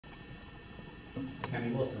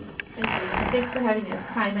Tammie Wilson. Thank you. Thanks for having us.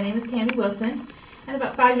 Hi, my name is Tammie Wilson. And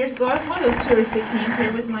about 5 years ago, I was one of those tourists that came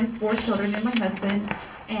here with my 4 children and my husband.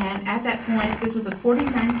 And at that point, this was the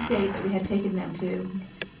 49th state that we had taken them to.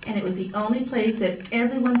 And it was the only place that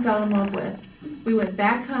everyone fell in love with. We went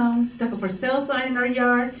back home, stuck a for sale sign in our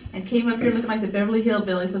yard, and came up here looking like the Beverly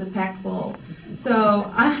Hillbillies with a pack full.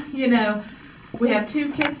 So, you know, we have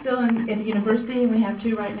 2 kids still at the university, and we have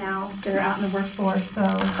 2 right now that are out in the workforce. So,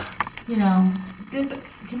 you know, this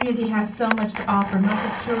community has so much to offer, not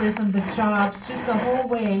just tourism, but jobs, just the whole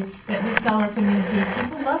way that we sell our community.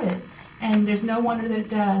 People love it, and there's no wonder that it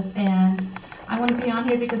does. And I want to be on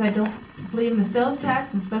here because I don't believe in the sales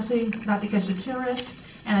tax, and especially not because you're tourists.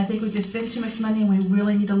 And I think we just spend too much money, and we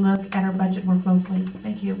really need to look at our budget more closely.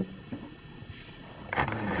 Thank you.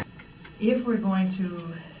 If we're going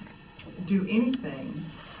to do anything,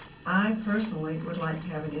 I personally would like to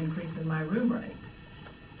have an increase in my room rate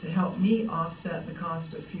to help me offset the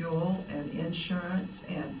cost of fuel and insurance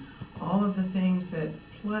and all of the things that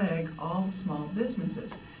plague all the small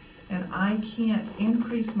businesses. And I can't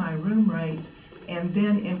increase my room rates and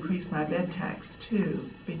then increase my bed tax too,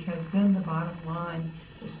 because then the bottom line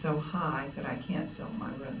is so high that I can't sell my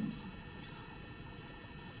rooms.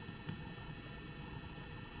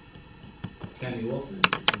 Tammie Wilson,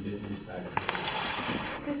 Indigenous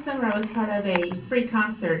Factor. This summer I was part of a free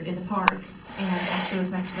concert in the park, and actually it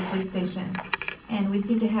was next to the police station. And we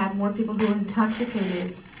seemed to have more people who were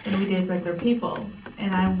intoxicated than we did regular people.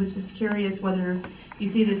 And I was just curious whether you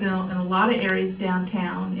see this in a lot of areas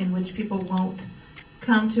downtown in which people won't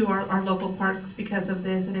come to our local parks because of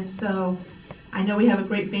this, and if so, I know we have a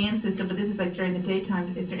great band system, but this is like during the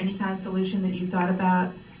daytime. Is there any kind of solution that you thought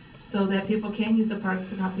about so that people can use the parks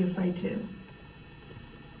and not be afraid to?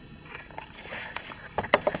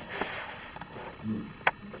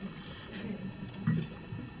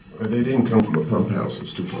 They didn't come from a pump house,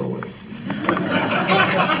 it's too far away.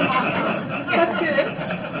 That's good.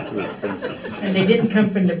 And they didn't come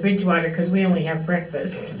from the Bridgewater because we only have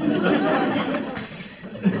breakfast.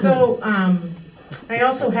 So I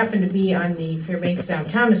also happen to be on the Fairbanks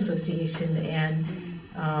Downtown Association, and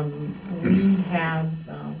we have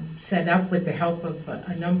set up, with the help of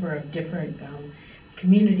a number of different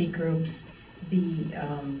community groups, the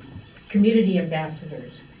community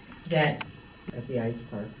ambassadors that at the ice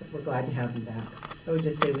park. We're glad to have them back. I would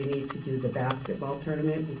just say we need to do the basketball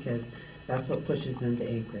tournament because that's what pushes them to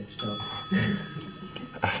Anchorage. So.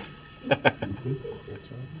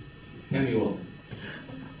 Tammie Wilson.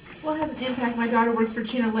 Well, it has an impact. My daughter works for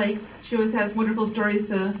Chino Lakes. She always has wonderful stories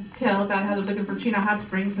to tell about how they're looking for Chino Hot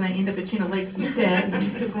Springs, and I end up at Chino Lakes instead,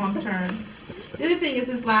 and took a wrong turn. The other thing is,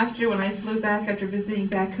 this last year when I flew back after visiting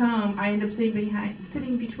back home, I ended up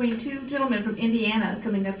sitting between 2 gentlemen from Indiana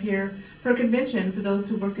coming up here for a convention for those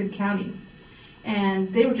who work in counties.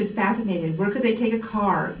 And they were just fascinated. Where could they take a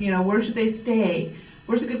car? You know, where should they stay?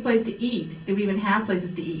 Where's a good place to eat? Do we even have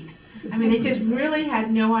places to eat? I mean, they just really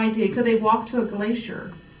had no idea. Could they walk to a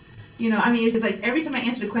glacier? You know, I mean, it's just like every time I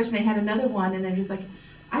answered a question, they had another one, and they're just like,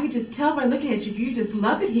 I could just tell by looking at you, you just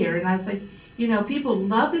love it here. And I was like, you know, people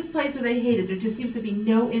love this place or they hate it. There just seems to be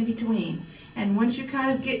no in between. And once you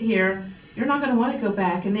kind of get here, you're not going to want to go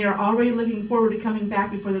back. And they are already looking forward to coming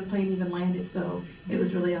back before the plane even landed. So it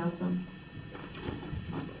was really awesome.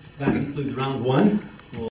 That concludes round 1.